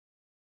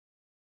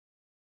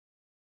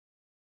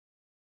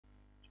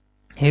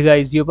Hey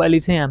guys योपालि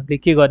चाहिँ हामीले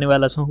के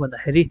गर्नेवाला छौँ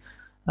भन्दाखेरि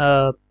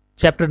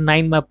च्याप्टर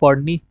 9 मा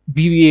पढ्ने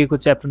BBA को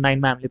च्याप्टर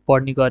 9 मा हामीले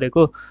पढ्ने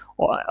गरेको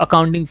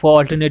accounting for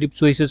alternative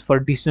choices for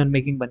decision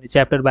making भन्ने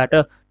च्याप्टरबाट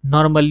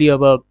नर्मल्ली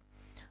अब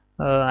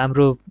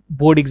हाम्रो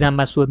बोर्ड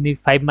इक्जाममा सोध्ने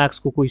 5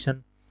 मार्क्सको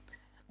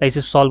क्वेसनलाई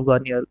चाहिँ सल्भ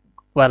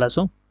गर्नेवाला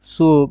छौँ।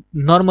 सो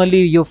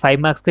नर्मल्ली यो 5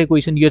 मार्क्सकै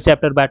क्वेसन यो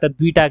च्याप्टरबाट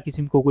दुईटा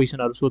किसिमको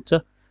क्वेसनहरू सोध्छ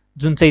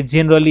जुन चाहिँ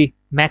जेनरली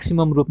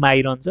म्याक्सिमम रूपमा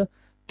आइरहन्छ।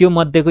 त्यो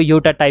मध्येको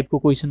एउटा टाइपको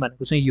क्वेसन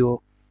भनेको चाहिँ यो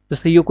हो।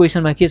 जस्तै यो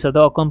क्वेसनमा के छ त,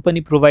 अ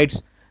कम्पनी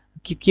प्रोभाइड्स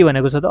के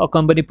भनेको छ त, a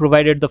company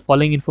provided the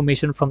following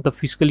information from the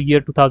fiscal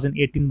year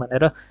 2018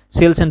 भनेर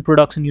सेल्स एन्ड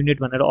प्रोडक्सन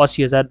युनिट भनेर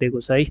 80,000 दिएको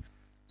छ है।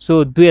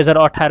 सो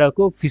 2018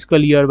 को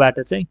फिस्कल इयरबाट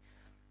चाहिँ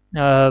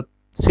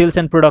सेल्स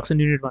एन्ड प्रोडक्सन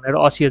युनिट भनेर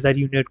 80,000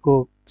 युनिटको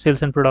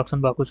सेल्स एन्ड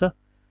प्रोडक्सन भएको छ।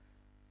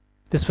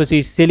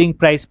 त्यसपछि सेलिङ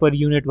प्राइस पर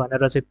युनिट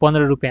भनेर चाहिँ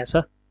 15 रुपियाँ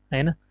छ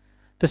हैन।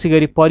 त्यसै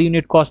गरी per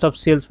unit cost of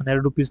cells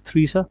भनेर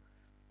 ₹3 छ,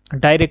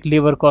 डाइरेक्ट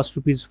लेबर कस्ट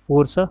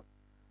 ₹4 छ,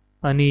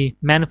 अनि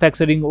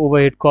म्यानुफ्याक्चरिङ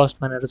ओभरहेड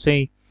कस्ट भनेर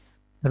चाहिँ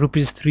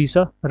 ₹3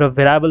 छ, र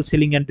variable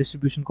selling and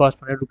distribution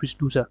cost भनेर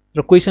 ₹2 छ।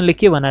 र क्वेसनले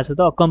के भनेको छ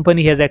त, a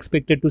company has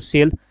expected to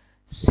sell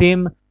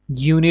same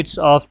units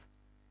of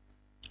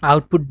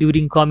output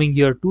during coming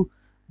year to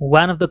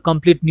one of the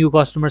complete new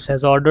customers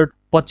has ordered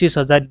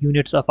 25,000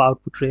 units of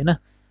output होइन।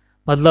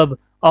 मतलब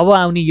अब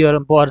आउने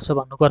वर्ष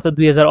भन्नुको अर्थ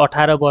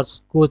 2018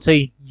 वर्षको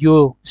चाहिँ यो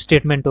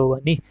स्टेटमेन्ट हो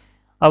भने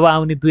अब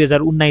आउने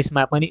 2019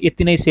 मा पनि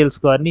यति नै सेल्स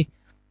गर्ने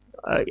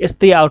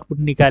यस्तै आउटपुट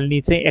निकाल्ने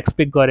चाहिँ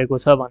एक्सपेक्ट गरेको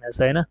छ भनेको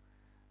छ हैन।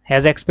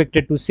 Has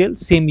expected to sell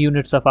same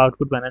units of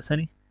output भनेको छ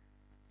नि।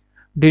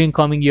 During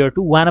coming year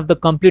to one of the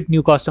complete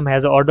new customer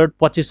has ordered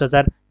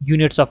 25,000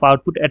 units of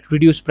output at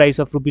reduce price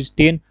of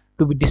 ₹10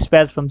 to be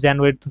dispatch from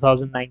जनवरी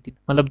 2019।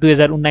 मतलब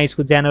 2019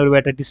 को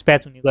जनवरीबाट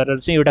dispatch हुने गरेर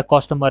चाहिँ एउटा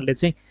कस्टमरले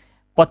चाहिँ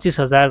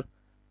 25,000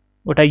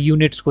 वटा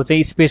युनिट्सको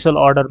चाहिँ स्पेशल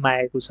अर्डरमा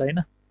आएको छ हैन।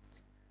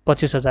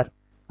 25,000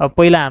 अब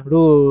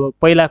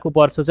पहिलाको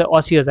वर्ष चाहिँ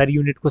 80,000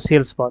 युनिटको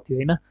सेल्स भयो थियो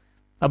हैन।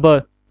 अब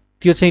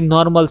त्यो चाहिँ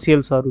नर्मल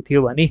सेल्सहरू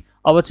थियो भने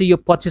अब चाहिँ यो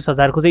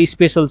 25,000 को चाहिँ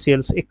स्पेशल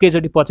सेल्स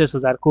एकैचोटि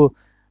 25,000 को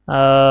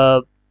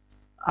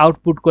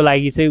आउटपुटको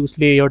लागि चाहिँ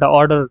उसले एउटा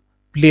अर्डर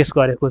प्लेस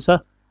गरेको छ।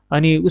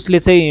 अनि उसले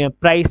चाहिँ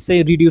प्राइस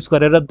चाहिँ रिड्युस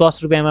गरेर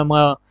 10 रुपैयाँमा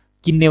म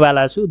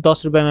किन्नेवाला छु,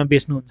 10 रुपैयाँमा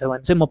बेच्नुहुन्छ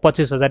भने चाहिँ म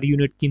 25,000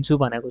 युनिट किन्छु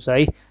भनेको छ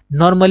है।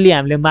 नर्मल्ली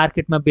हामीले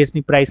मार्केटमा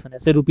बेच्ने प्राइस भनेको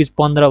चाहिँ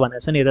 ₹15 भनेको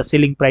छ नि, यता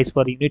सेलिङ प्राइस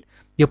पर युनिट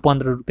यो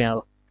 15 रुपैयाँ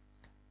हो।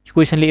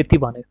 क्वेसनले यति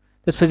भन्यो।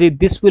 त्यसपछि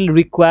this will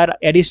require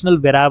additional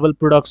variable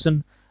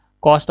production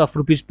cost of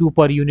 ₹2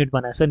 per unit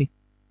भनेको छ नि।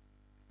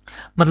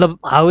 मतलब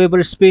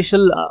however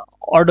special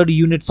order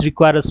units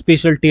require a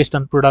special test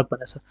on product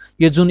भनेको छ।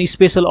 यो जुन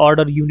स्पेशल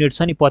अर्डर युनिट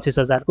छ नि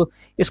 25,000 को,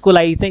 यसको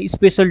लागि चाहिँ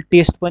स्पेशल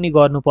टेस्ट पनि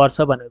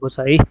गर्नुपर्छ भनेको छ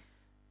है।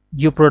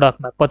 यो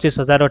प्रोडक्टमा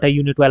 25,000 वटा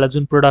युनिटवाला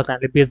जुन प्रोडक्ट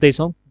हामीले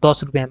बेच्दैछौँ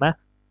 10 रुपैयाँमा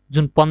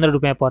जुन 15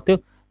 रुपैयाँ पर्थ्यो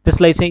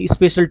त्यसलाई चाहिँ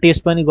स्पेशल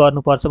टेस्ट पनि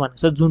गर्नुपर्छ भनेको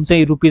छ, जुन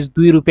चाहिँ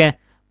 ₹2 रुपैयाँ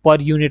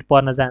पर युनिट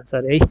पर्न जान्छ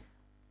अरे है।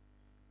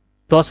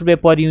 10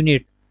 रुपैयाँ पर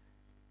युनिट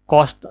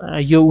कस्ट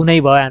यो उनै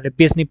भयो, हामीले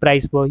बेच्ने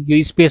प्राइस भयो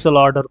यो स्पेशल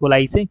अर्डरको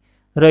लागि चाहिँ,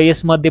 र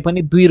यसमध्ये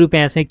पनि 2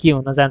 रुपैयाँ चाहिँ के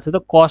हुन जान्छ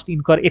त, कस्ट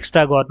इन्कर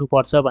एक्स्ट्रा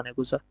गर्नुपर्छ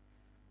भनेको छ।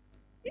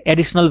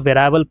 एडिसनल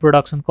भेरिएबल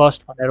प्रोडक्सन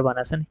कस्ट भनेर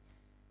भनेको छ नि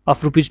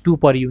अफ ₹2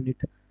 पर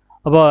युनिट।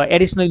 अब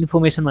एडिसनल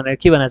इन्फर्मेसन भनेर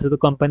के भनेको छ त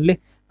कम्पनीले,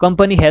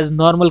 company has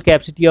normal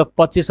capacity of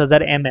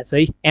 25,000 MH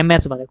है।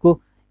 MH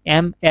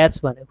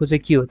भनेको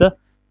चाहिँ के हो त,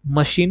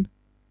 मसिन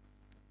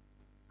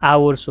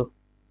आवर्स हो।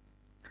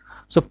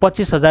 सो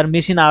 25,000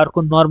 मेसिन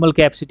आवरको नर्मल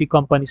क्यापेसिटी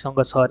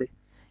कम्पनीसँग छ अरे।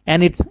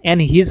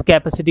 And his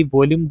capacity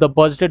volume the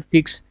budgeted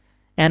fix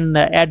and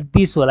at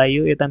this होला,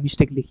 यो यता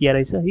मिस्टेक लेखिया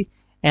रहेछ है।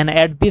 And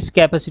at this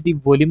capacity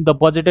volume the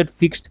budgeted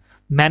fixed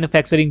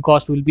manufacturing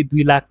cost will be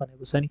 2 lakh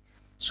भनेको छ नि।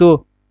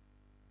 सो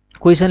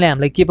क्वेसनले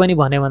हामीलाई के पनि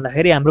भन्यो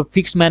भन्दाखेरि हाम्रो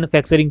फिक्स्ड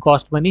म्यानुफ्याक्चरिङ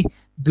कस्ट पनि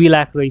 2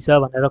 लाख रहेछ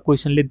भनेर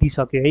क्वेसनले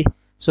दिइसक्यो है।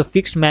 सो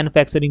फिक्स्ड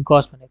म्यानुफ्याक्चरिङ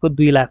कस्ट भनेको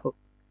 2 लाख हो,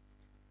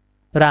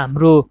 र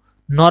हाम्रो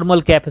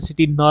नर्मल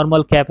क्यापेसिटी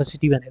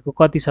भनेको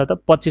कति छ त,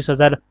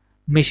 25,000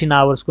 मेसिन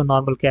आवर्सको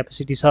नर्मल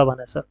क्यापेसिटी छ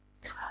भनेछ।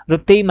 र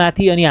त्यही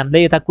माथि अनि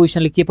हामीलाई यता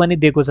क्वेसनले के पनि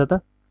दिएको छ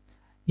त,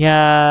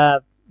 यहाँ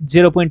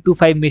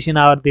 0.25 मेसिन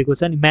आवर दिएको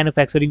छ नि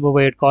म्यानुफ्याक्चरिङ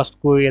ओभरहेड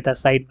कस्टको यता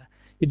साइडमा।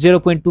 यो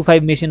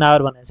 0.25 मेसिन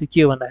आवर भनेको चाहिँ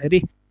के हो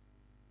भन्दाखेरि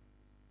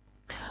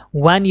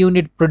 1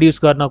 युनिट प्रड्युस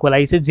गर्नको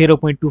लागि चाहिँ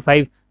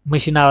 0.25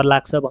 मेसिन आवर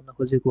लाग्छ भन्न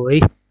खोजेको है।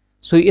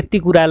 सो यति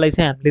कुरालाई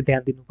चाहिँ हामीले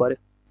ध्यान दिनु पर्यो।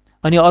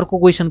 अनि अर्को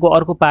क्वेसनको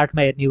अर्को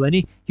पार्टमा हेर्ने हो भने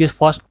यो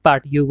फर्स्ट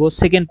पार्ट यो हो।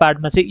 सेकेन्ड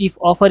पार्टमा चाहिँ if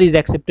offer is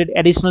accepted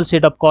additional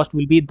set of cost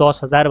will be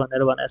 10,000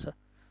 भनेर भनेको छ।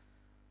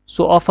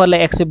 सो अफरलाई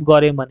एक्सेप्ट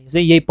गऱ्यौँ भने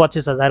चाहिँ यही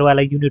 25,000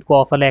 वाला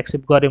युनिटको अफरलाई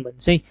एक्सेप्ट गऱ्यौँ भने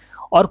चाहिँ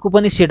अर्को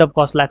पनि सेट अफ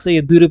कस्ट लाग्छ।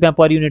 यो 2 रुपैयाँ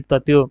पर युनिट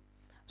त त्यो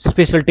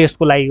स्पेशल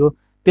टेस्टको लागि हो।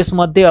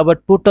 त्यसमध्ये अब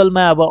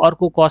टोटलमा अब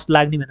अर्को कस्ट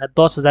लाग्ने भन्दा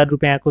 10,000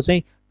 रुपैयाँको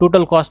चाहिँ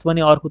टोटल कस्ट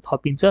पनि अर्को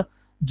थपिन्छ,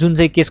 जुन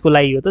चाहिँ केसको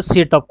लागि हो त,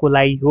 सेटअपको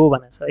लागि हो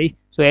भनेको छ है।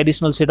 सो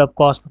एडिसनल सेटअप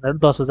कस्ट भनेर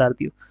 10,000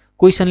 दियो।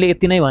 क्वेसनले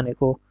यति नै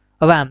भनेको हो।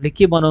 अब हामीले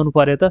के बनाउनु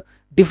पर्यो त,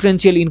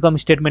 डिफरेन्शियल इन्कम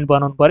स्टेटमेन्ट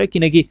बनाउनु पर्यो,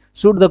 किनकि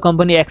should the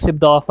company accept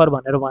the offer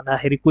भनेर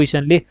भन्दाखेरि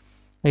क्वेसनले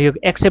यो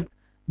एक्सेप्ट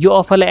यो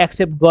अफरलाई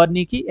एक्सेप्ट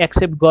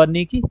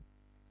गर्ने कि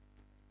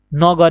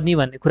नगर्ने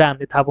भन्ने कुरा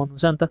हामीले थाहा पाउनु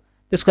छ नि त।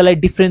 त्यसको लागि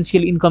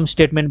डिफरेन्शियल इन्कम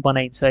स्टेटमेन्ट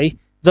बनाइन्छ है,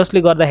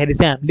 जसले गर्दाखेरि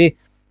चाहिँ हामीले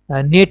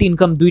नेट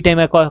इन्कम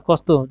दुईटैमा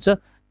कस्तो हुन्छ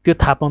त्यो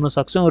थाहा पाउन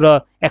सक्छौँ र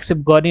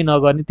एक्सेप्ट गर्ने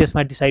नगर्ने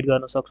त्यसमा डिसाइड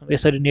गर्न सक्छौँ।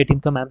 यसरी नेट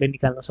इन्कम हामीले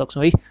निकाल्न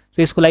सक्छौँ है।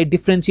 सो यसको लागि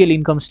डिफरेन्शियल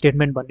इन्कम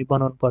स्टेटमेन्ट भन्ने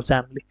बनाउनु पर्छ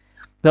हामीले।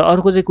 तर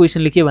अर्को चाहिँ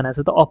क्वेसनले के भनेको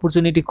छ त,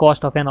 opportunity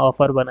cost of an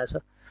offer भनेको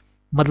छ।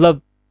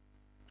 मतलब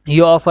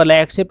यो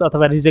अफरलाई एक्सेप्ट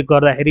अथवा रिजेक्ट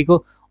गर्दाखेरिको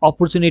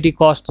अपर्च्युनिटी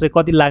कस्ट चाहिँ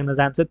कति लाग्न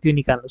जान्छ त्यो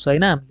निकाल्नु छ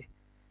होइन हामीले।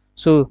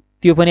 सो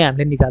त्यो पनि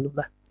हामीले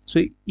निकालौँला। सो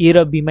ए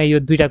र बीमा यो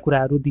दुईवटा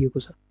कुराहरू दिएको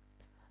छ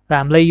र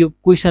हामीलाई यो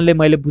क्वेसनले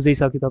मैले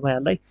बुझाइसकेँ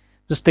तपाईँहरूलाई।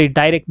 जस्तै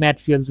डाइरेक्ट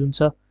म्याटेरियल जुन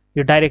छ,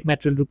 यो डाइरेक्ट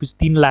म्याटेरियल रुपिस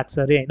 3 लाख छ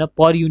अरे होइन,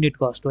 पर युनिट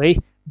कस्ट हो है।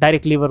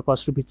 Direct labour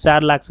cost rupees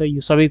 4 lakh छ।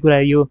 यो सबै कुरा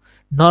यो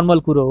नर्मल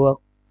कुरो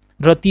हो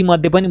र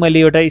तीमध्ये पनि मैले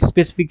एउटा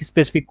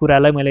स्पेसिफिक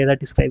कुरालाई मैले यता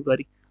डिस्क्राइब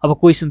गरेँ। अब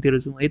क्वेसनतिर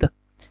जाउँ है त।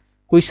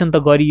 क्वेसन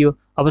त गरियो,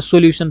 अब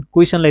सोल्युसन,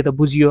 क्वेसनलाई त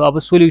बुझियो, अब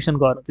सोल्युसन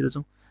गर्नतिर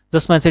जाउँ,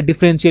 जसमा चाहिँ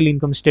डिफरेन्शियल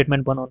इन्कम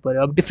स्टेटमेन्ट बनाउनु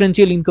पर्यो। अब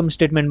डिफरेन्शियल इन्कम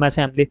स्टेटमेन्टमा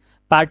चाहिँ हामीले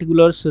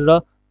पार्टिकुलर्स र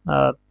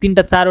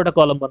 3टा 4वटा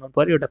कलम बनाउनु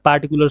पर्यो। एउटा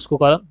पार्टिकुलर्सको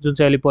कलम जुन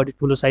चाहिँ अलिक बढी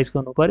ठुलो साइज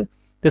गर्नु पर्यो,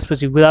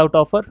 त्यसपछि विदाउट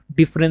अफर,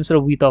 डिफरेन्स र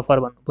विथ अफर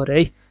भन्नु पर्यो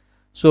है।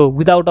 सो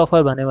विदाउट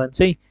अफर भन्यो भने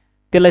चाहिँ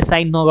त्यसलाई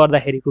साइन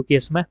नगर्दाखेरिको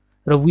केसमा,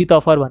 र विथ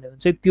अफर भन्यो भने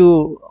चाहिँ त्यो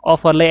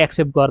अफरलाई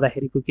एक्सेप्ट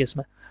गर्दाखेरिको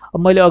केसमा। अब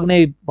मैले अघि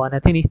नै भनेको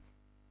थिएँ नि,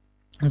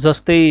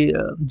 जस्तै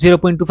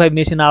 0.25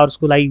 मेसिन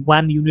आवर्सको लागि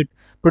 1 युनिट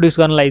प्रड्युस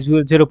गर्नलाई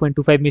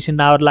 0.25 मेसिन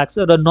आवर लाग्छ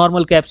र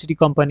नर्मल क्यापेसिटी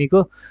कम्पनीको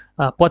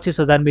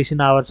 25,000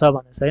 मेसिन आवर छ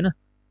भनेको छ होइन।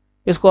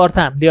 यसको अर्थ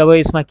हामीले अब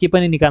यसमा के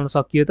पनि निकाल्न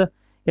सकियो त,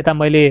 यता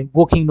मैले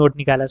वर्किङ नोट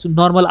निकालेको छु।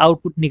 नर्मल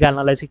आउटपुट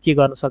निकाल्नलाई चाहिँ के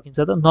गर्न सकिन्छ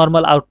त,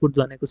 नर्मल आउटपुट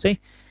भनेको चाहिँ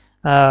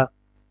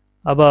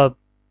अब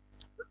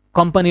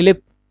कम्पनीले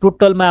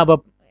टोटलमा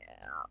अब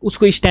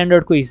उसको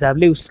स्ट्यान्डर्डको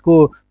हिसाबले, उसको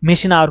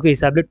मेसिन आवरको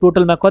हिसाबले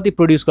टोटलमा कति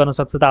प्रड्युस गर्न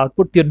सक्छ त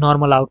आउटपुट, त्यो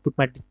नर्मल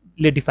आउटपुटमा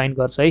ले डिफाइन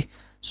गर्छ है।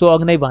 सो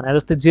अघि नै भने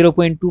जस्तै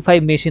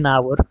 0.25 मेसिन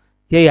आवर,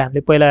 त्यही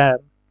हामीले पहिला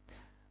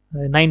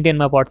 9-10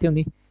 मा पढ्थ्यौँ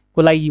नि,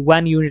 को लागि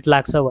 1 युनिट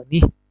लाग्छ भने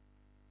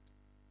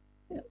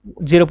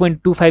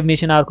 0.25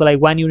 मेसिन आवरको लागि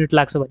 1 युनिट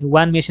लाग्छ भने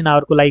 1 मेसिन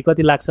आवरको लागि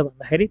कति लाग्छ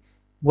भन्दाखेरि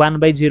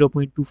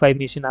 1/0.25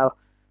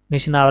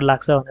 मेसिन आवर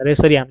लाग्छ भनेर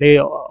यसरी हामीले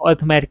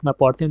अर्थमेटिकमा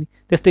पढ्थ्यौँ नि,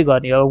 त्यस्तै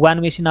गर्ने हो। 1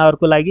 मेसिन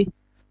आवरको लागि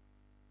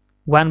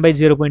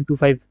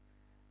 1/0.25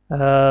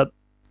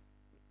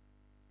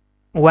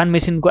 1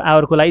 मेसिनको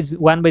आवरको लागि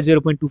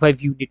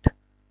 1/0.25 युनिट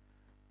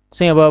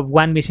चाहिँ अब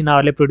 1 मेसिन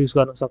आवरले प्रड्युस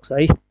गर्न सक्छ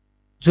है।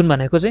 जुन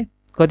भनेको चाहिँ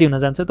कति हुन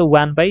जान्छ त,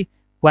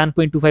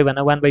 1/1.25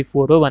 भन्दा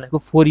 1/4 हो भनेको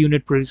 4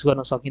 युनिट प्रड्युस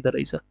गर्न सकिँदो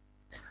रहेछ।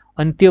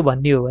 अनि त्यो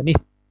भन्ने हो भने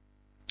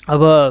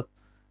अब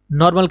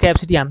नर्मल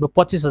क्यापेसिटी हाम्रो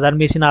 25,000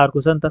 मेसिन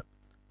आवरको छ नि त।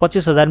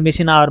 25,000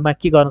 मेसिन आवरमा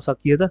के गर्न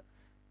सकियो त,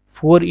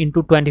 4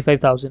 ×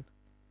 25,000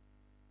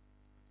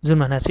 जुन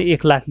भनेको चाहिँ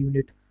 1 लाख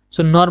युनिट।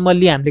 सो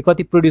नर्मल्ली हामीले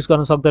कति प्रड्युस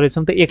गर्न सक्दो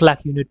रहेछौँ त, 1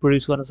 लाख युनिट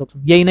प्रड्युस गर्न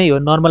सक्छौँ। यही नै हो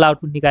नर्मल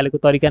आउटपुट निकालेको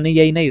तरिका नै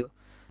यही नै हो।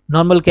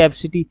 Normal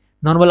capacity,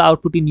 normal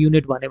output in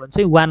unit भन्यो भने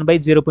चाहिँ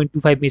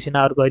 1/0.25 मेसिन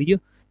आवर गरियो,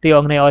 त्यही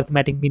अघि नै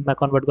अर्थमेटिक मिनमा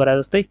कन्भर्ट गरे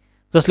जस्तै,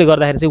 जसले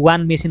गर्दाखेरि चाहिँ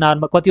 1 मेसिन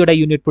आवरमा कतिवटा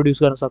युनिट प्रड्युस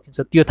गर्न सकिन्छ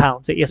त्यो थाहा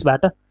हुन्छ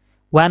यसबाट।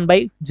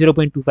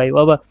 1/0.25,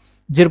 अब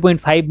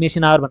 0.5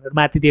 मेसिन आवर भनेर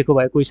माथि दिएको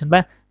भयो क्वेसनमा,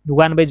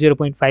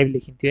 1/0.5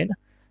 लेखिन्थ्यो होइन।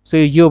 सो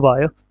यो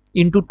भयो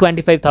इन्टु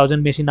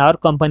 25,000 मेसिन आवर।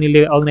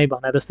 कम्पनीले अघि नै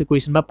भने जस्तै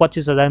क्वेसनमा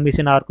 25,000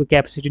 मेसिन आवरको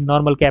क्यापेसिटी,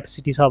 नर्मल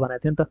क्यापेसिटी छ भनेको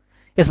थियो नि त।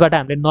 यसबाट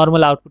हामीले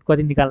नर्मल आउटपुट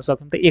कति निकाल्न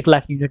सक्यौँ त, 1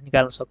 लाख युनिट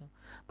निकाल्न सक्यौँ।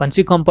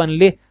 भनेपछि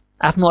कम्पनीले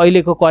आफ्नो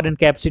अहिलेको करेन्ट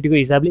क्यापेसिटीको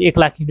हिसाबले 1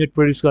 लाख युनिट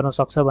प्रड्युस गर्न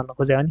सक्छ भन्न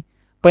खोज्यो भने।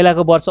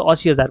 पहिलाको वर्ष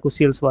 80,000 को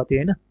सेल्स भयो थियो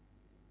होइन,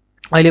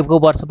 अहिलेको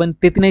वर्ष पनि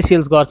त्यति नै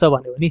सेल्स गर्छ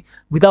भन्यो भने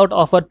विदाउट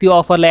अफर, त्यो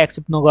अफरलाई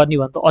एक्सेप्ट नगर्ने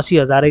भने त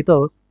 80,000 त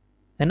हो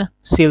होइन,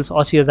 सेल्स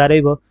 80,000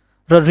 भयो।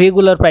 र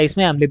रेगुलर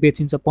प्राइसमै हामीले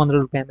बेचिन्छ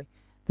 15 रुपियाँमै,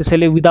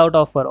 त्यसैले विदाउट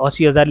अफर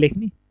 80,000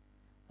 लेख्ने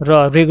र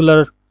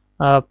रेगुलर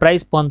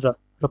प्राइस 15,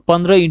 र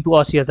 15 ×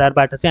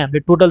 80,000बाट चाहिँ हामीले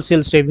टोटल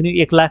सेल्स रेभेन्यू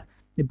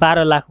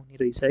 1,12 लाख हुने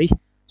रहेछ है।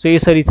 सो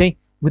यसरी चाहिँ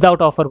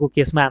विदाउट अफरको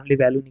केसमा हामीले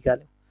भ्यालु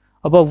निकाल्यौँ।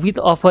 अब विथ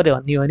अफर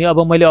भन्ने हो भने अब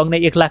मैले अघि नै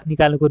 1 लाख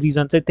निकाल्नुको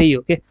रिजन चाहिँ त्यही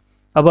हो कि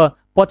अब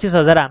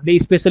 25,000 हामीले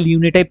स्पेसल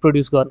युनिटै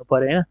प्रड्युस गर्नु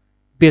पर्यो होइन,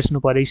 बेच्नु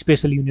पर्यो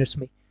स्पेसल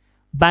युनिट्समै।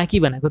 बाँकी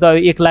भनेको त अब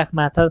 1 लाख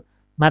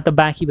मात्र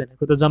बाँकी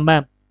भनेको त जम्मा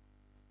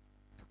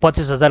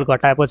 25,000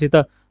 घटाएपछि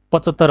त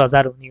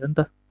 75,000 हुने हो नि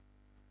त।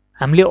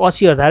 हामीले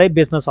 80,000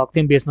 बेच्न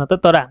सक्थ्यौँ बेच्न त,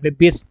 तर हामीले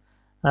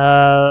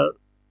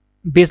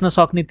बेच्न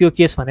सक्ने त्यो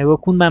केस भनेको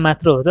कुनमा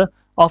मात्र हो त,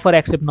 अफर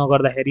एक्सेप्ट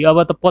नगर्दाखेरि। अब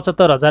त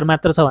 75,000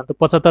 मात्र छ भने त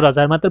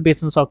 75,000 मात्र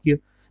बेच्न सकियो।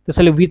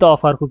 त्यसैले विथ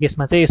अफरको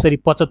केसमा चाहिँ यसरी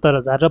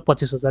 75,000 र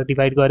 25,000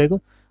 डिभाइड गरेको।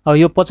 अब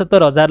यो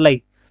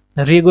 75,000लाई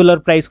रेगुलर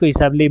प्राइसको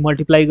हिसाबले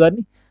मल्टिप्लाई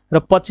गर्ने र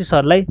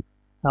 25,000लाई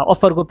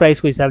अफरको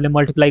प्राइसको हिसाबले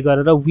मल्टिप्लाई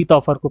गरेर विथ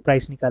अफरको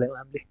प्राइस निकाल्यौँ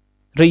हामीले।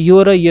 र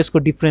यो र यसको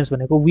डिफ्रेन्स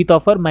भनेको with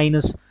offer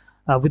minus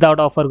without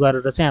offer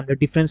गरेर चाहिँ हामीले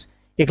डिफ्रेन्स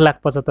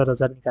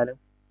 1,75,000 निकाल्यौँ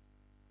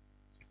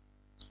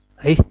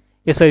है।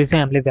 यसरी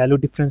चाहिँ हामीले भ्यालु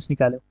डिफ्रेन्स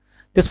निकाल्यौँ।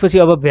 त्यसपछि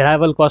अब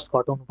भेरिएबल कस्ट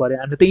घटाउनु पर्यो।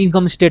 हामीले त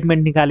इन्कम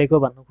स्टेटमेन्ट निकालेको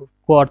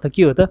भन्नुको अर्थ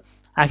के हो त,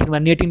 आखिरमा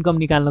नेट इन्कम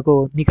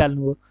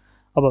निकाल्नु हो।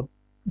 अब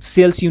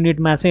सेल्स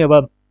युनिटमा चाहिँ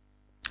अब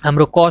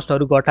हाम्रो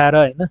कस्टहरू घटाएर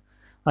हैन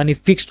अनि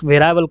फिक्स्ड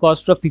भेरिएबल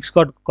कस्ट र फिक्स्ड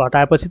कस्ट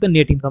घटाएपछि त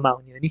नेट इन्कम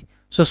आउने हो नि।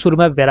 सो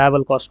सुरुमा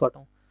भेरिएबल कस्ट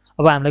घटाउँ।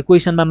 अब हामीलाई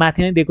क्वेसनमा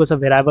माथि नै दिएको छ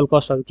भेरिएबल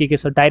कस्टहरू के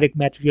छ, direct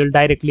material,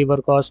 direct labour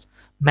cost,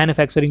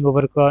 manufacturing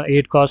over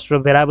head cost र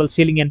variable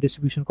selling and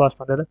distribution cost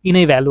भनेर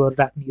यिनै भ्यालुहरू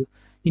राख्ने हो।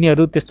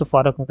 यिनीहरू त्यस्तो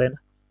फरक हुँदैन,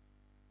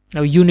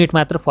 अब युनिट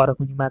मात्र फरक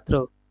हुने मात्र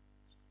हो।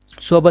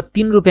 सो अब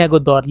 3 रुपियाँको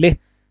दरले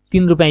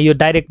 3 रुपियाँ यो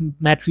direct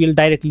material,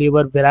 direct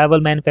labour,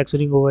 variable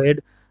manufacturing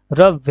overhead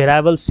र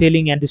variable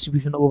selling and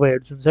distribution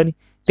overhead जुन छ नि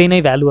त्यही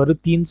नै भ्यालुहरू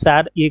 3,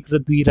 4, 1 र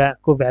 2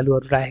 को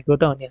भ्यालुहरू राखेको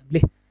त अनि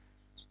हामीले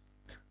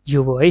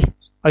यो भयो है।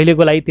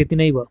 अहिलेको लागि त्यति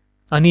नै भयो।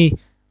 अनि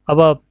अब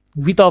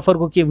विथ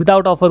अफरको के,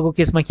 विदाउट अफरको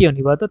केसमा के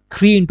हुने भयो त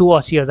 3 ×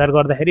 80,000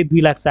 गर्दाखेरि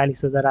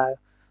 2,40,000 आयो,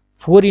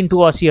 4 ×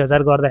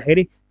 80,000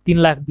 गर्दाखेरि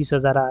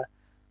 3,20,000 आयो,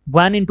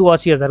 1 ×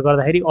 80,000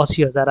 गर्दाखेरि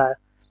 80,000 आयो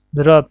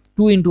र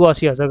 2 ×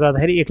 80,000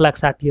 गर्दाखेरि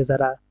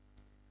 1,60,000 आयो।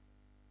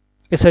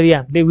 यसरी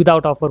हामीले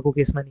विदाउट अफरको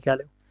केसमा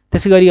निकाल्यौँ।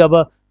 त्यसै गरी अब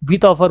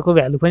विथ अफरको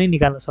भ्यालु पनि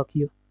निकाल्न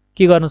सकियो।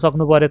 के गर्न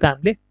सक्नु पर्यो त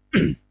हामीले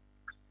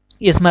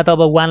यसमा त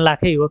अब 1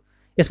 लाखै हो,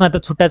 यसमा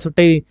त छुट्टा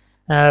छुट्टै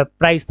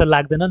प्राइस त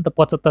लाग्दैन नि त,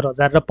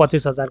 75,000 र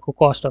 25,000 को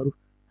कस्टहरू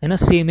हैन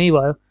सेमै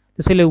भयो।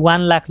 त्यसैले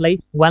 1 लाखलाई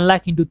 1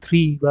 लाख ×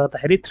 3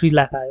 गर्दाखेरि 3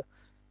 लाख आयो,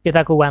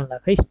 यताको 1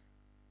 लाख है।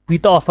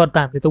 विथ अफर त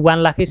हामीले त 1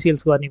 लाखै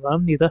सेल्स गर्ने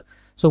भयौँ नि त।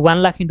 सो 1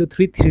 लाख ×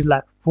 3 3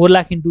 लाख, 4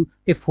 लाख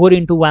 × 4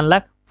 × 1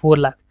 लाख 4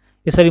 लाख,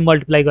 यसरी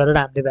मल्टिप्लाई गरेर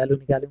हामीले भ्यालु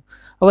निकाल्यौँ।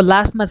 अब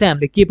लास्टमा चाहिँ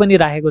हामीले के पनि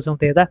राखेको छौँ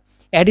त यता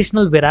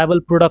एडिसनल भेरिएबल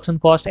प्रोडक्सन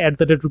कस्ट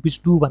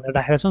 @√2 भनेर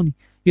राखेको छौँ नि।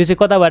 यो चाहिँ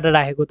कताबाट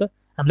राखेको त,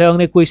 हामीले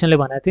अघि क्वेसनले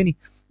भनेको थियो नि,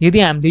 यदि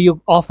हामीले यो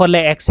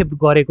अफरलाई एक्सेप्ट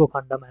गरेको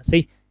खण्डमा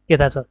चाहिँ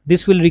यता छ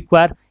this will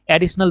require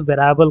additional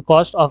variable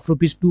cost of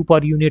 ₹2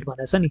 per unit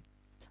भनेको छ नि,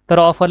 तर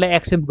अफरलाई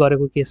एक्सेप्ट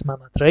गरेको केसमा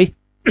मात्र है।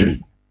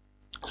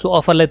 सो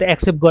अफरलाई त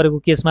एक्सेप्ट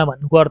गरेको केसमा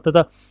भन्नुको अर्थ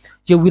त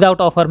यो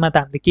विदाउट अफरमा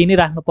त हामीले केही नै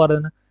राख्नु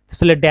पर्दैन,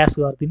 त्यसैले ड्यास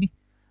गरिदिने।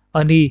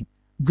 अनि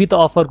विथ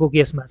अफरको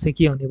केसमा चाहिँ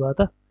के हुने भयो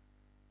त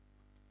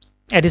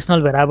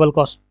एडिसनल भेरिएबल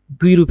कस्ट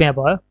 2 रुपियाँ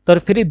भयो, तर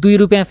फेरि 2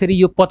 रुपियाँ फेरि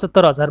यो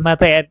 75,000 मा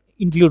त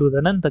इन्क्लुड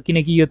हुँदैन नि त,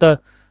 किनकि यो त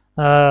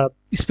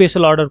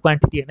स्पेसल अर्डर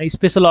क्वान्टिटी होइन,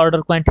 स्पेसल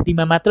अर्डर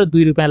क्वान्टिटीमा मात्र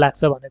 2 रुपियाँ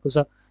लाग्छ भनेको छ।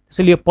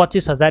 त्यसैले यो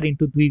 25,000 ×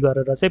 2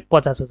 गरेर चाहिँ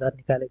 50,000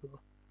 निकालेको हो।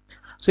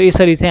 सो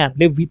यसरी चाहिँ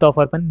हामीले विथ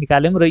अफर पनि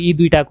निकाल्यौँ र यी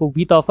दुईटाको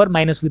with offer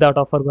minus without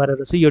offer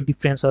गरेर चाहिँ यो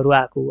डिफ्रेन्सहरू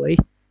आएको हो है।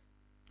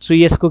 सो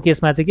यसको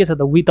केसमा चाहिँ के छ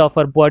त विथ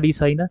अफर बढी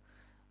छैन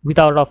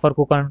विदाउट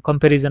अफरको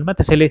कम्पेरिजनमा,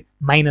 त्यसैले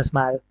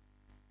माइनसमा आयो।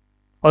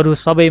 अरू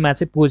सबैमा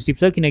चाहिँ पोजिटिभ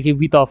छ किनकि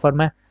विथ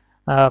अफरमा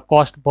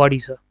कस्ट बढी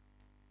छ।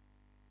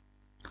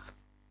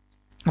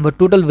 अब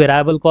टोटल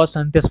भेरिएबल कस्ट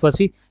अनि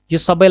त्यसपछि यो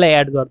सबैलाई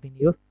एड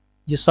गरिदिने हो,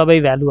 यो सबै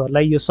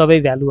भ्यालुहरूलाई यो सबै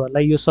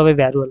भ्यालुहरूलाई यो सबै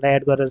भ्यालुहरूलाई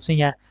एड गरेर चाहिँ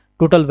यहाँ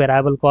टोटल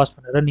भेरिएबल कस्ट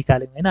भनेर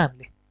निकाल्यौँ हैन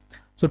हामीले।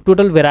 सो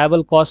टोटल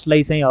भेरिएबल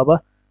कस्टलाई चाहिँ अब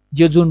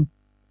यो जुन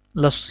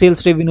ल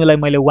सेल्स रेभिन्यूलाई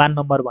मैले 1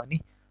 नम्बर भने,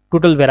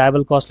 टोटल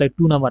भेरिएबल कस्टलाई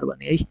 2 नम्बर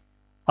भने है।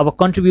 अब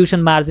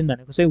कन्ट्रिब्युसन मार्जिन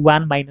भनेको चाहिँ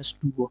 1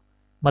 - 2 हो,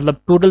 मतलब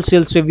total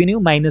sales revenue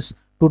minus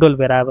total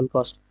variable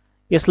cost.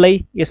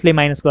 यसले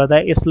माइनस गर्दा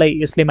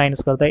यसले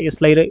माइनस गर्दा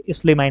यसलाई र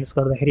यसले माइनस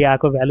गर्दाखेरि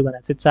आएको भ्यालु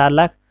भनेको चाहिँ 4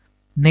 लाख,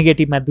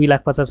 नेगेटिभमा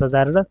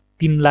 2,50,000 र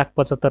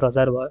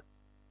 3,75,000 भयो।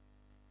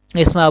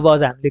 यसमा अब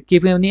अझ हामीले के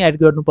पनि एड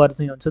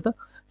गर्नुपर्ने हुन्छ त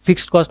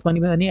फिक्स्ड कस्ट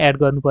पनि एड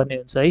गर्नुपर्ने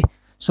हुन्छ है।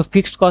 सो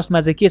फिक्स्ड कस्टमा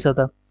चाहिँ के छ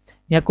त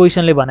यहाँ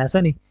क्वेसनले भनेको छ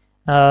नि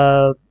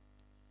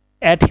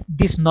at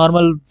this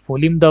normal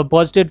volume the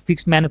budgeted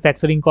fixed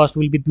manufacturing cost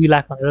will be 2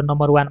 lakh भनेर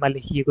नम्बर 1 मा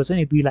लेखिएको छ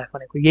नि। 2 लाख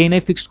भनेको यही नै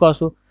फिक्स्ड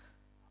कस्ट हो।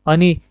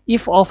 अनि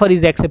if offer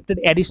is accepted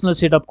additional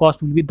setup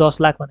cost will be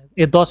 10 lakh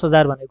भनेको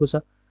 10,000 भनेको छ।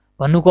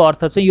 भन्नुको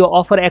अर्थ चाहिँ यो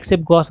अफर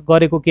एक्सेप्ट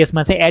गरेको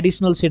केसमा चाहिँ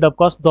एडिसनल सेटअप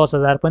कस्ट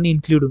 10,000 पनि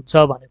इन्क्लुड हुन्छ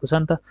भनेको छ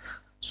नि त।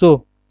 सो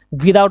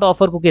विदाउट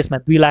अफरको केसमा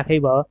 2 लाखै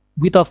भयो,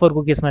 विथ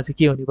अफरको केसमा चाहिँ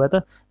के हुने भयो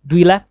त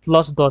 2 लाख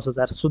प्लस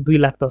 10,000। सो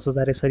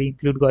 2,10,000 यसरी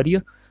इन्क्लुड गरियो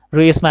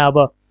र यसमा अब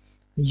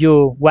यो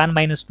 1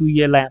 - 2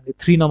 यसलाई हामीले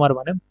 3 नम्बर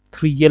भन्यौँ,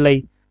 3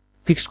 यसलाई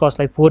फिक्स्ड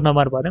कस्टलाई 4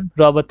 नम्बर भन्यौँ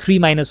र अब 3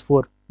 -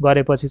 4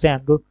 गरेपछि चाहिँ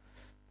हाम्रो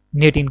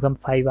नेट इन्कम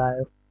 5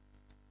 आयो।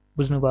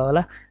 बुझ्नुभयो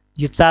होला।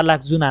 यो 4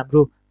 लाख जुन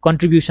हाम्रो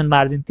कन्ट्रिब्युसन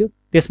मार्जिन थियो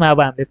त्यसमा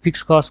अब हामीले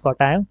फिक्स्ड कस्ट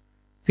घटायौँ,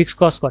 फिक्स्ड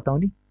कस्ट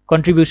घटाउने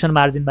कन्ट्रिब्युसन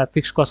मार्जिनमा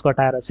फिक्स्ड कस्ट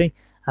घटाएर चाहिँ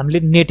हामीले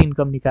नेट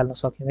इन्कम निकाल्न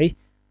सक्यौँ है।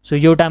 सो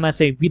एउटामा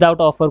चाहिँ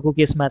विदाउट अफरको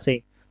केसमा चाहिँ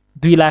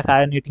 2 लाख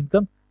आयो नेट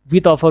इन्कम,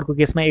 विथ अफरको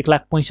केसमा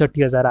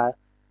 1,65,000 आयो।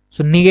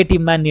 सो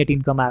नेगेटिभमा नेट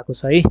इन्कम आएको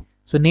छ है।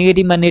 सो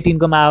नेगेटिभमा नेट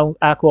इन्कम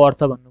आएको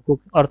अर्थ भन्नुको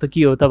अर्थ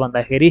के हो त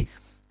भन्दाखेरि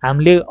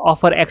हामीले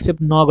अफर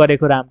एक्सेप्ट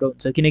नगरेको राम्रो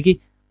हुन्छ, किनकि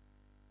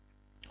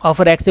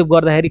अफर एक्सेप्ट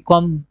गर्दाखेरि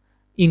कम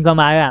इन्कम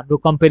आयो हाम्रो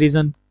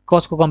कम्पेरिजन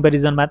कसको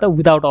कम्पेरिजनमा त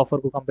विदाउट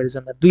अफरको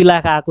कम्पेरिजनमा 2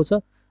 लाख आएको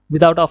छ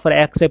विदाउट अफर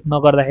एक्सेप्ट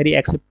नगर्दाखेरि,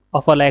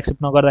 अफरलाई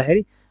एक्सेप्ट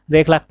नगर्दाखेरि र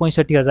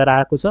 1,65,000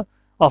 आएको छ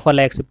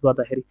अफरलाई एक्सेप्ट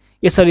गर्दाखेरि।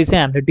 यसरी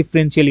चाहिँ हामीले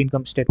डिफरेन्शियल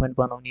इन्कम स्टेटमेन्ट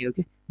बनाउने हो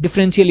कि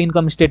डिफरेन्शियल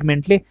इन्कम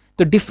स्टेटमेन्टले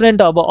त्यो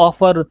डिफ्रेन्ट अब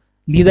अफर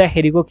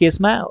लिँदाखेरिको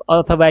केसमा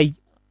अथवा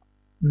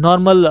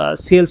नर्मल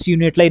सेल्स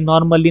युनिटलाई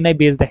नर्मल्ली नै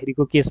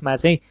बेच्दाखेरिको केसमा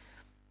चाहिँ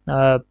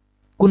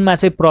कुनमा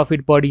चाहिँ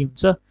प्रफिट बढी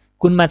हुन्छ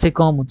कुनमा चाहिँ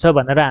कम हुन्छ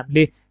भनेर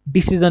हामीले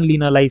डिसिजन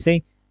लिनलाई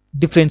चाहिँ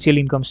डिफरेन्शियल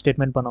इन्कम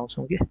स्टेटमेन्ट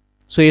बनाउँछौँ के।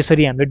 सो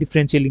यसरी हामीले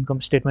डिफरेन्शियल इन्कम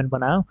स्टेटमेन्ट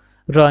बनायौँ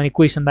र अनि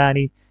क्वेसनमा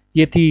अनि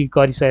यति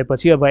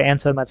गरिसकेपछि अब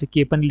एन्सरमा चाहिँ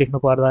के पनि लेख्नु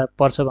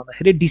पर्छ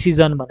भन्दाखेरि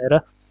डिसिजन भनेर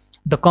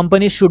the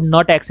company should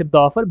not accept the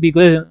offer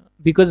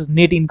because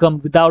net income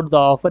without the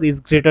offer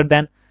is greater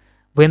than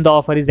when the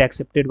offer is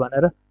accepted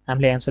भनेर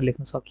हामीले एन्सर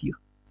लेख्न सकियो।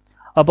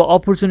 अब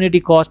अपर्च्युनिटी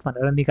कस्ट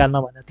भनेर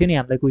निकाल्न भनेको थियो नि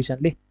हामीलाई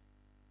क्वेसनले।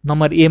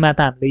 नम्बर एमा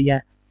त हामीले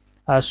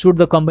यहाँ should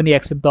the company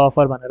accept the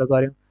offer भनेर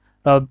गऱ्यौँ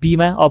र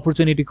बीमा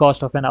opportunity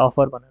cost of an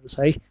offer भनेर छ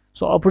है।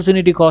 सो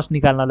अपर्च्युनिटी कस्ट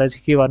निकाल्नलाई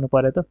चाहिँ के गर्नु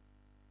पर्यो त,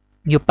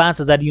 यो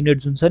 5000 युनिट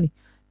जुन छ नि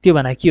त्यो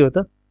भनेको के हो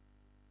त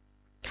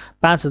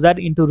 5000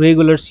 इन्टु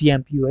रेगुलर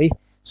सिएमपियु है।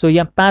 सो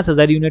यहाँ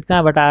 5000 युनिट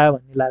कहाँबाट आयो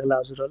भन्ने लाग्ला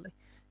हजुरहरूलाई।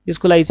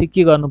 यसको लागि चाहिँ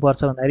के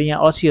गर्नुपर्छ भन्दाखेरि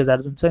यहाँ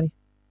 80000 जुन छ नि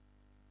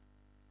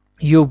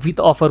यो विथ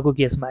अफरको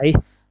केसमा है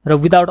र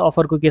विदाउट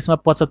अफरको केसमा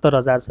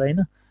 75000 छ होइन।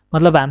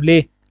 मतलब हामीले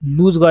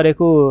लुज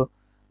गरेको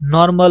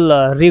नर्मल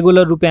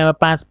रेगुलर रुपियाँमा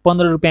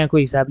 15 रुपियाँको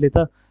हिसाबले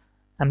त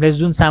हामीले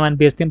जुन सामान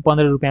बेच्थ्यौँ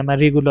 15 रुपियाँमा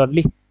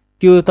रेगुलरली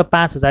त्यो त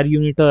 5000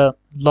 युनिट त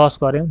लस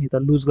गऱ्यौँ नि त,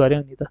 लुज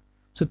गऱ्यौँ नि त।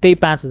 सो त्यही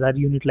 5000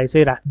 युनिटलाई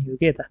चाहिँ राख्ने हो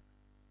कि यता।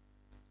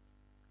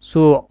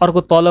 सो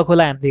अर्को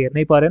तलकोलाई हामीले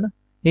हेर्नै परेन,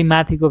 यही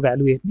माथिको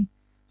भ्यालु हेर्ने।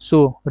 सो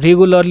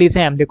रेगुलरली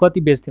चाहिँ हामीले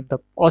कति बेच्थ्यौँ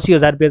त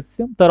 80000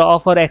 बेच्थ्यौँ, तर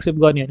अफर एक्सेप्ट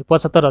गर्ने हो भने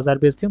 75000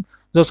 बेच्थ्यौँ,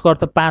 जसको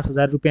अर्थ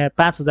 5000 रुपियाँ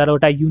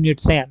 5000वटा युनिट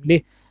चाहिँ हामीले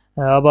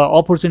अब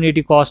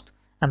अपर्च्युनिटी कस्ट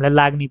हामीलाई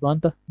लाग्ने भयो नि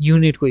त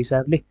युनिटको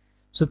हिसाबले।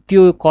 सो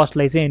त्यो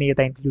कस्टलाई चाहिँ अनि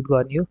यता इन्क्लुड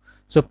गर्ने हो।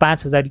 सो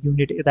 5000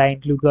 युनिट यता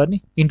इन्क्लुड गर्ने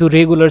इन्टु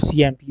रेगुलर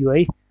सिएमपियु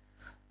है।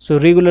 सो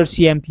रेगुलर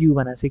सिएमपियु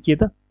भनेको चाहिँ के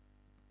त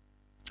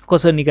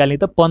कसरी निकाल्ने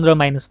त 15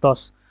 माइनस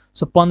 10।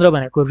 सो 15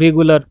 भनेको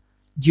रेगुलर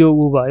जो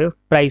ऊ भयो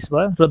प्राइस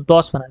भयो र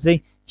 10 भने चाहिँ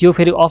यो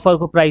फेरि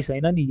अफरको प्राइस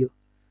होइन नि, यो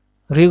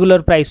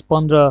रेगुलर प्राइस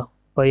 15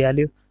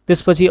 भइहाल्यो।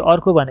 त्यसपछि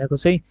अर्को भनेको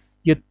चाहिँ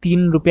यो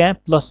 3 रुपियाँ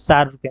प्लस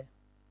 4 रुपियाँ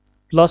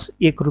प्लस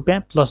 1 रुपियाँ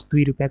प्लस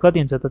 2 रुपियाँ कति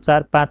हुन्छ त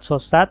 4 5 6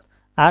 7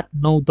 8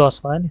 9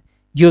 10 भयो नि,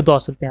 यो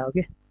 10 रुपियाँ हो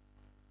कि।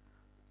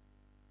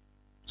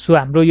 सो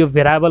हाम्रो यो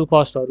भेराबल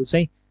कस्टहरू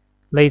चाहिँ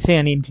लाई चाहिँ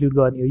अनि इन्क्लुड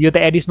गर्ने हो। यो त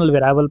एडिसनल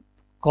भेराबल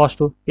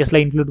कस्ट हो,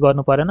 यसलाई इन्क्लुड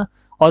गर्नु परेन।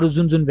 अरू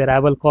जुन जुन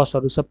भेराबल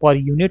कस्टहरू छ पर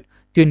युनिट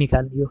त्यो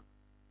निकाल्ने हो।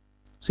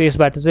 सो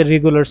यसबाट चाहिँ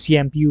रेगुलर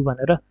सिएमपियु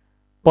भनेर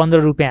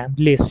 15 रुपियाँ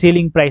हामीले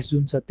सेलिङ प्राइस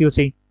जुन छ त्यो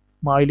चाहिँ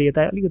म अहिले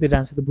यता अलिकति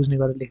राम्रोसित बुझ्ने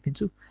गरेर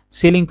लेखिदिन्छु।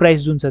 सेलिङ प्राइस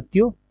जुन छ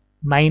त्यो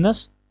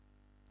माइनस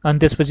अनि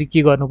त्यसपछि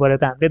के गर्नु पर्यो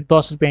त हामीले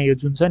 10 रुपियाँ यो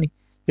जुन छ नि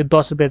यो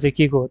 10 रुपियाँ चाहिँ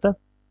के को हो त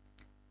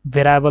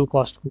भेराबल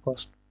कस्टको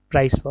कस्ट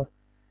प्राइस भयो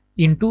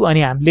इन्टु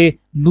अनि हामीले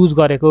लुज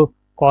गरेको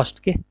कस्ट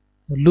के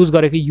लुज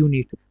गरेको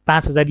युनिट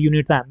 5000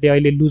 युनिट त हामीले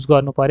अहिले लुज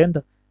गर्नु पर्यो नि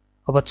त।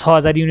 अब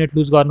 6000 युनिट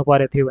लुज गर्नु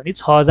परेको थियो भने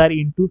 6000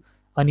 इन्टु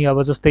अनि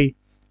अब जस्तै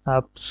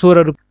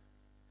 16 रुपियाँ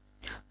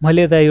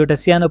मैले त एउटा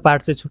सानो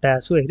पार्ट चाहिँ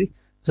छुटाएको छु हेरी।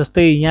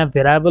 जस्तै यहाँ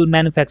भेराबल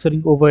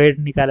म्यानुफ्याक्चरिङ ओभरहेड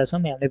निकालेको छौँ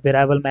हामीले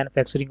भेराबल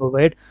म्यानुफ्याक्चरिङ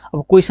ओभरहेड। अब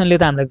क्वेसनले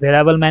त हामीलाई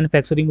भेराबल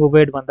म्यानुफ्याक्चरिङ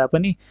ओभरहेड भन्दा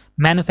पनि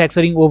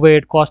म्यानुफ्याक्चरिङ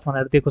ओभरहेड कस्ट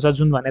भनेर दिएको छ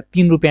जुन भने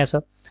 3 रुपियाँ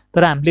छ,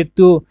 तर हामीले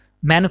त्यो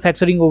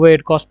manufacturing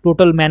overhead cost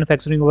total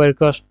manufacturing overhead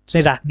cost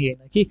चाहिँ राख्ने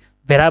होइन कि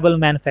भेराबल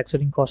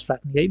म्यानुफ्याक्चरिङ कस्ट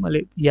राख्ने है।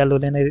 मैले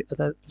येलोले नै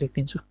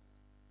लेखिदिन्छु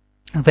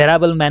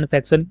भेराबल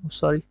म्यानुफ्याक्चरिङ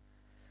सरी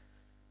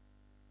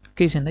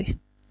केही छैन है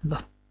ल।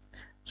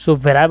 सो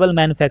भेराबल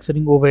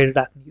म्यानुफ्याक्चरिङ ओभरहेड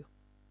राख्ने हो।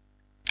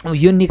 अब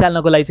यो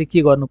निकाल्नको लागि चाहिँ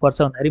के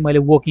गर्नुपर्छ भन्दाखेरि मैले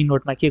वर्किङ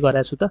नोटमा के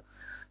गरेको छु त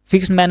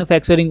फिक्स्ड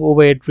म्यानुफ्याक्चरिङ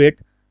ओभरहेड रेट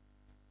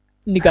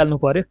निकाल्नु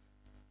पर्यो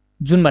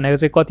जुन भनेको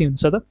चाहिँ कति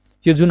हुन्छ त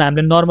यो जुन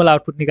हामीले नर्मल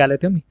आउटपुट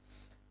निकालेको थियौँ नि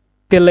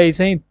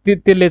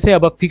त्यसले चाहिँ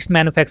अब फिक्स्ड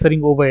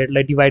म्यानुफ्याक्चरिङ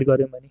ओभरहेडलाई डिभाइड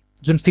गर्यौँ भने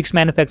जुन फिक्स्ड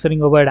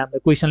म्यानुफ्याक्चरिङ ओभरहेड हामीले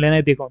क्वेसनले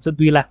नै दिएको हुन्छ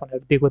 2 लाख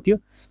भनेर दिएको थियो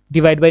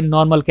डिभाइड बाई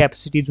नर्मल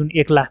क्यापेसिटी जुन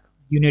 1 लाख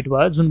युनिट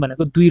भयो जुन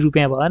भनेको 2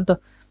 रुपियाँ भयो नि त।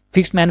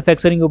 फिक्स्ड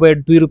म्यानुफ्याक्चरिङ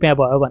ओभरहेड 2 रुपियाँ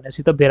भयो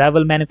भनेपछि त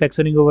भेराबल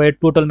म्यानुफ्याक्चरिङ ओभरहेड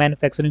टोटल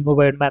म्यानुफ्याक्चरिङ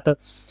ओभरहेडमा त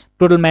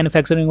टोटल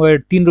म्यानुफ्याक्चरिङ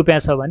ओभरहेड 3 रुपियाँ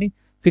छ भने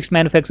फिक्स्ड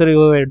म्यानुफ्याक्चरिङ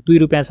ओभरहेड 2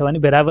 रुपियाँ छ भने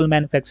भेराबल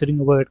म्यानुफ्याक्चरिङ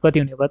ओभरहेड कति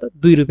हुने भयो त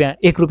 2 रुपियाँ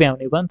 1 रुपियाँ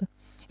हुने भयो नि त।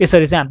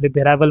 यसरी चाहिँ हामीले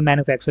भेराबल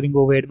म्यानुफ्याक्चरिङ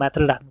ओभरहेड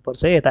मात्र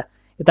राख्नुपर्छ है।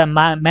 यता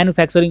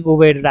म्यानुफ्याक्चरिङ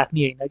ओभरहेड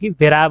राख्ने होइन कि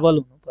भेराबल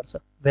हुनुपर्छ,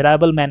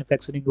 भेराबल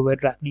म्यानुफ्याक्चरिङ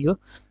ओभरहेड राख्ने हो।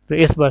 र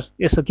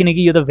यसो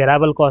किनकि यो त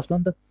भेराबल कस्ट हो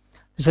नि त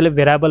त्यसैले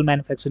भेराबल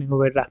म्यानुफ्याक्चरिङ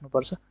ओभरहेड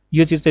राख्नुपर्छ।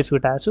 यो चिज चाहिँ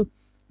छुटाएको छु।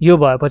 यो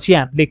भएपछि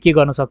हामीले के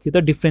गर्न सक्यो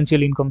त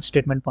डिफरेन्शियल इन्कम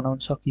स्टेटमेन्ट बनाउन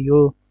सकियो।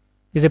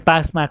 यो चाहिँ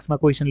 5 मार्क्समा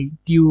क्वेसन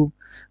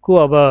ट्युको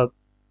अब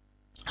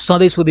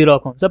सधैँ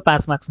सोधिरहेको हुन्छ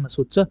 5 मार्क्समा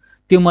सोध्छ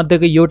त्यो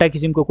मध्येको एउटा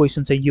किसिमको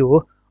क्वेसन चाहिँ यो हो।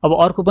 अब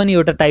अर्को पनि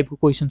एउटा टाइपको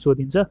क्वेसन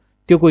सोधिन्छ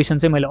त्यो क्वेसन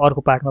चाहिँ मैले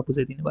अर्को पार्टमा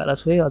बुझाइदिनु वाला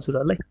छु है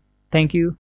हजुरहरूलाई। Thank you.